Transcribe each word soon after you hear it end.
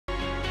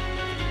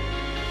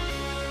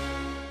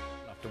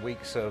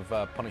weeks of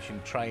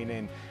punishing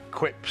training,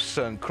 quips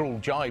and cruel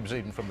jibes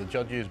even from the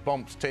judges,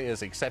 bumps,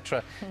 tears,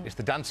 etc. It's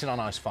the dancing on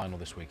ice final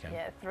this weekend.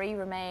 Yeah, 3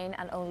 remain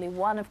and only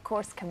one, of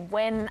course, can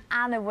win.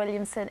 Anna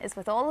Williamson is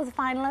with all of the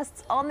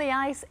finalists on the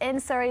ice in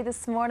Surrey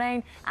this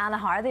morning. Anna,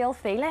 how are they all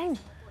feeling?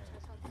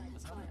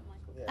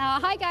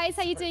 Hi guys,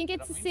 how you doing?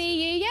 Good to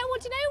see you. Yeah, well,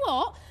 do you know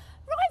what?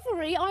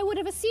 Rivalry, I would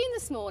have assumed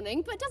this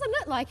morning, but it doesn't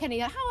look like any.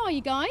 How are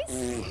you guys?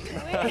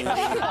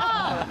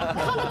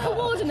 Colour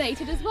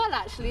coordinated as well,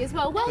 actually, as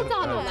well. Well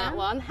done on that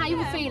one. How you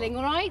all feeling,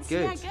 all right?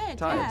 Good. Yeah, good.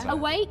 Tired.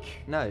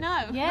 Awake? No.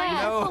 No.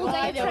 Yeah. No. Full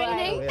day of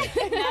training?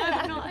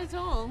 No, not at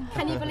all.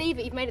 Can you believe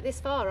it? You've made it this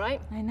far, right?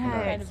 I know,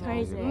 it's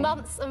crazy.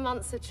 Months and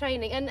months of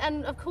training.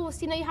 And of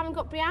course, you know, you haven't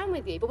got Brianne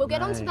with you, but we'll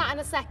get on to that in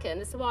a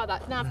second as to why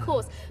that. Now, of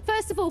course,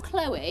 first of all,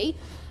 Chloe,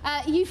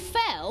 you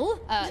fell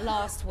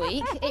last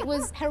week. It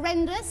was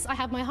horrendous. I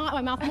had my heart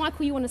in my mouth.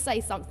 Michael, you want to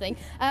say something.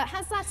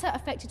 Has that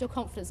affected your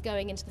confidence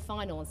going into the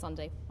final on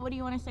Sunday? What do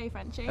you want to say,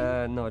 Frenchie?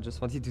 No, I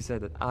just wanted to say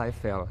that I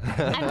fell.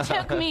 And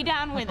took me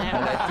down with him.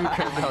 I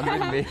took him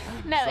down with me.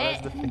 No,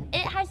 So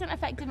it hasn't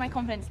affected my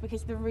confidence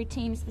because the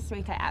routines this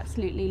week I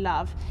absolutely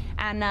love.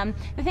 And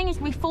the thing is,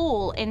 we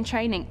fall in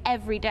training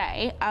every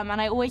day, and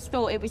I always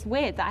thought it was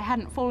weird that I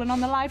hadn't fallen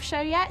on the live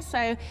show yet,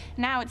 so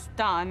now it's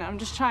done. I'm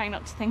just trying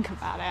not to think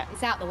about it.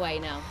 It's out the way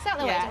now. It's out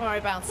the way, don't worry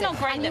about it. Not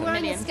great. And you were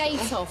in the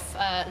skate-off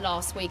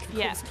last week, of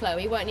course,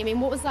 Chloe, weren't you? I mean,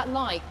 what was that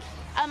like?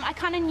 I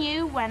kind of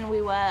knew when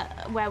we were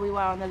where we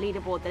were on the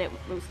leaderboard that it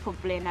was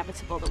probably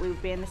inevitable that we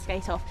would be in the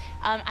skate-off.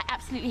 I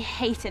absolutely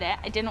hated it.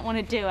 I didn't want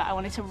to do it. I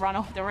wanted to run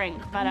off the rink,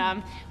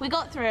 but we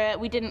got through it.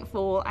 We didn't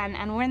fall,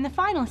 and we're in the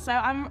final. So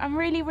I'm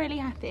really, really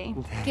happy.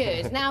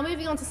 Good. Now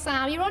moving on to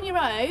Sam, you're on your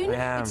own.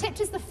 Yeah. You're tipped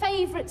as the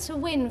favourite to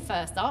win.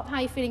 First up, how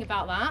are you feeling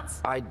about that?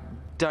 I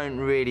don't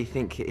really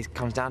think it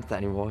comes down to that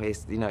anymore.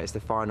 It's, you know, it's the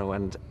final,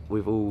 and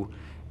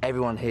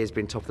everyone here has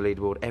been top of the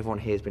leaderboard. Everyone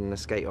here has been in the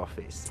skate-off.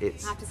 I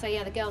have to say,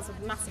 yeah, the girls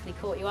have massively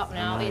caught you up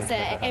now. It's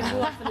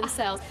everyone for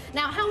themselves.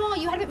 Now, how are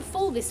you? You had a bit of a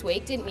fall this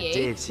week, didn't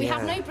you? We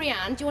have no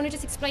Brianne. Do you want to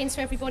just explain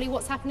to everybody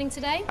what's happening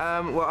today?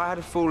 Well, I had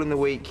a fall in the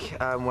week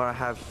where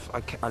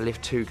I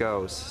lift 2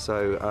 girls.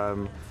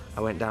 So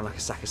I went down like a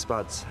sack of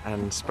spuds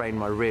and sprained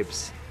my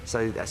ribs.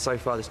 So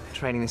far, this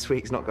training this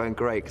week is not going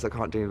great because I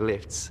can't do any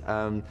lifts.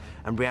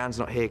 And Brianne's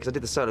not here because I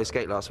did the solo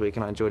skate last week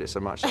and I enjoyed it so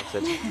much. I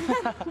said,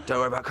 don't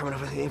worry about coming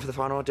in for the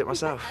final, I'll do it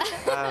myself.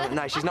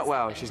 No, she's not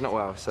well. She's not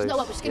well. So she's not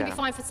well, but she's going to be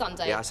fine for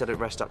Sunday. Yeah, I said I'd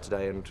rest up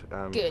today and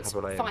good, have a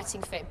lay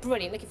fighting fit,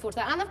 brilliant. Looking forward to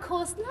that. And of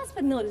course, last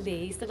but not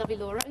least, the lovely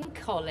Laura and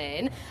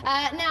Colin.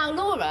 Now,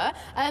 Laura,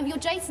 you're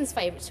Jason's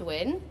favourite to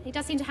win. He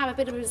does seem to have a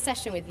bit of a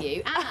session with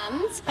you.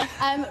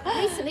 And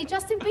recently,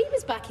 Justin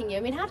Bieber's backing you. I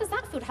mean, how does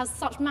that feel to have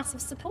such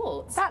massive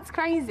support? That's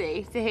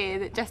crazy to hear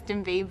that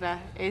Justin Bieber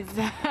is.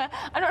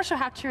 I'm not sure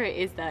how true it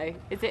is though.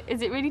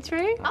 Is it really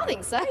true? I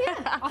think so.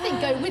 Yeah. I think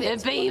go with it.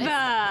 The Bieber.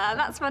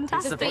 That's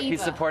fantastic.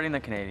 He's supporting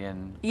the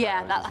Canadian.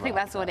 Yeah, I think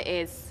that's what it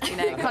is. You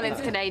know, Colin's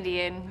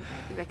Canadian.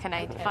 The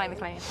Canadian, flying the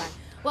Canadian flag.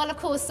 Well, of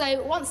course.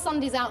 So once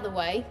Sunday's out the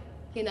way.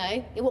 You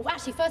know, well,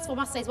 actually, first of all,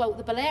 I must say as well,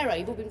 the bolero,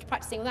 you've all been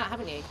practising with that,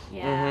 haven't you?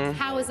 Yeah.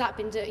 How has that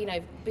been,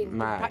 been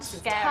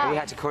practising? We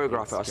had to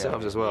choreograph it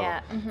ourselves as well.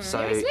 Yeah. So,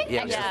 Seriously?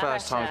 yeah, it's the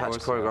first time we've had to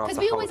choreograph the Because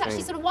we whole always actually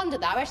thing. sort of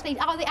wondered that.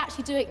 Are they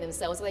actually doing it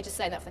themselves, or are they just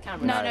saying that for the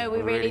camera? No,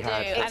 we really do.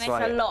 And it's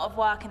like a lot of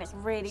work, and it's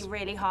really,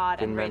 really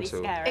hard and really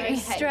scary. It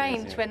was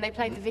strange when they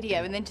played the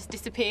video and then just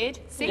disappeared.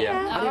 See ya.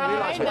 I didn't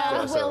realise we had to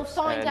do it Well, we'll ourselves.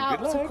 find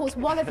out. Of course,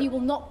 one of you will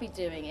not be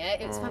doing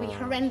it. It's probably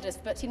horrendous,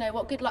 but you know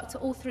what? Good luck to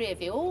all 3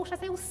 of you, or should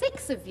I say all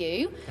 6 of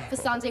you, for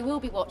Sunday. We'll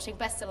be watching.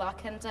 Best of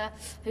luck, and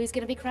who's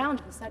going to be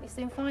crowned? We'll certainly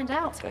soon find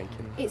out. Thank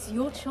you. It's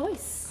your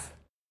choice.